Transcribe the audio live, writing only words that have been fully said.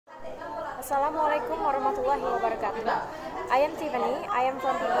Assalamualaikum warahmatullahi wabarakatuh. I am Tiffanie. I am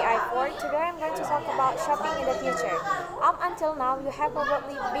from PBI 4. Today I'm going to talk about shopping in the future. Up until now, you have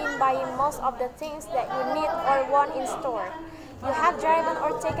probably been buying most of the things that you need or want in store. You have driven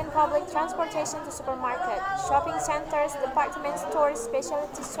or taken public transportation to supermarket, shopping centers, department stores,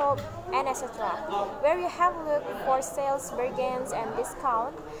 specialty shop, and etc. Where you have looked for sales, bargains, and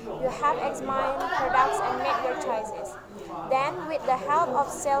discount, you have examined products and made your choices. Then, with the help of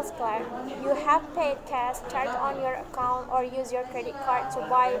sales clerk, you have paid cash, charged on your account, or used your credit card to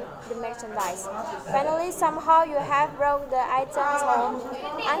buy the merchandise. Finally, somehow you have brought the items home.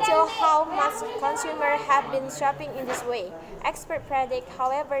 Until how much consumers have been shopping in this way? Experts predict,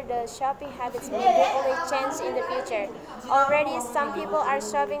 however, the shopping habits may greatly change in the future. Already, some people are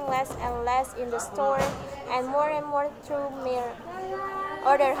shopping less and less in the store and more through mere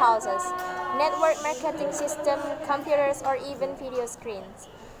order houses, network marketing system, computers, or even video screens.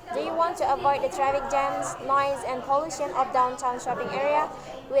 Do you want to avoid the traffic jams, noise, and pollution of downtown shopping area?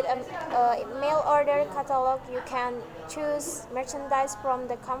 With a mail order catalog, you can choose merchandise from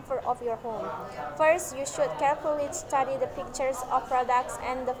the comfort of your home. First, you should carefully study the pictures of products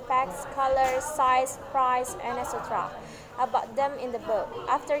and the facts, color, size, price, and etc. about them in the book.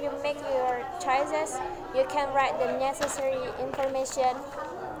 After you make your choices, you can write the necessary information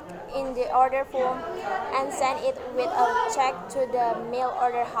in the order form and send it with a check to the mail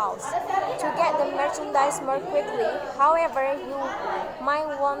order house to get the merchandise more quickly. However, you might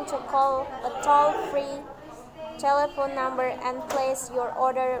want to call a toll-free telephone number and place your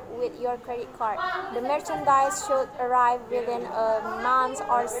order with your credit card. The merchandise should arrive within a month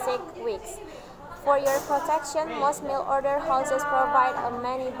or 6 weeks. For your protection, most mail order houses provide a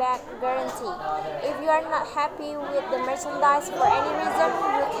money-back guarantee. If you are not happy with the merchandise for any reason,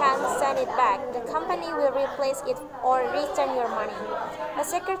 you can send it back. The company will replace it or return your money. A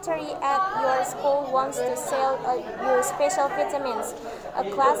secretary at your school wants to sell you special vitamins. A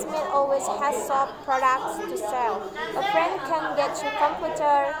classmate always has soap products to sell. A friend can get you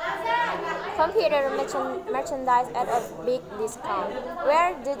computer merchandise at a big discount.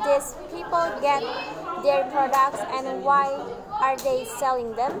 Where do these people get their products and why are they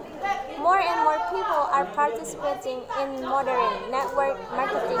selling them? More and more people are participating in modern network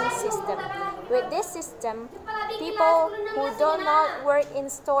marketing system. With this system, people who do not work in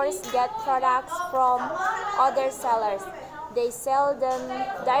stores get products from other sellers. They sell them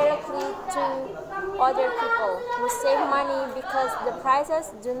directly to other people who save money because the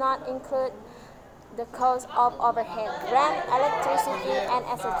prices do not include the cost of overhead, rent, electricity, and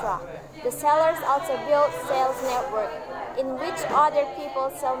etc. The sellers also build sales network in which other people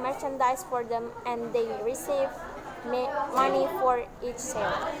sell merchandise for them and they receive money for each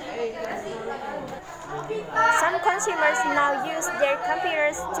sale. Some consumers now use their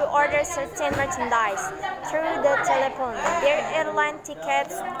computers to order certain merchandise through the telephone, their airline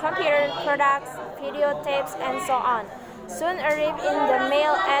tickets, computer products, videotapes, and so on soon arrive in the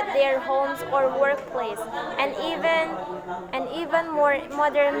mail at their homes or workplace, and even more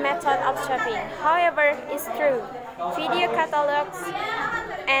modern method of shopping. However, it's true. Video catalogs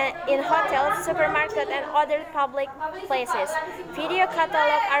in hotels, supermarkets, and other public places. Video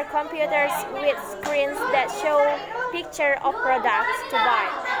catalogs are computers with screens that show pictures of products to buy.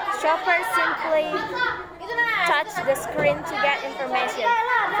 Shoppers simply touch the screen to get information,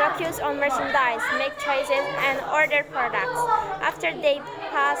 focus on merchandise, make choices, and order products. After they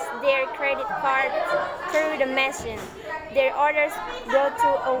pass their credit card through the machine, their orders go to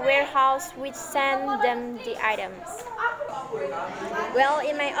a warehouse which sends them the items. Well,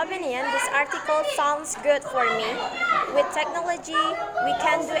 in my opinion, this article sounds good for me. With technology, we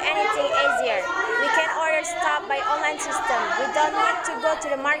can do anything easier. We can order stuff by online system. We don't need to go to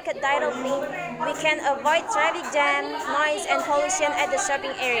the market directly. We can avoid traffic jam, noise, and pollution at the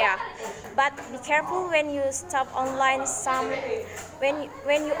shopping area. But be careful when you shop online.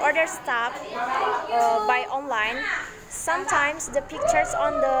 When you order stuff by online, sometimes the pictures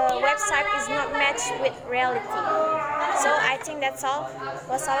on the website is not matched with reality. So I think that's all.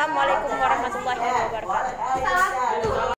 Wassalamualaikum warahmatullahi wabarakatuh.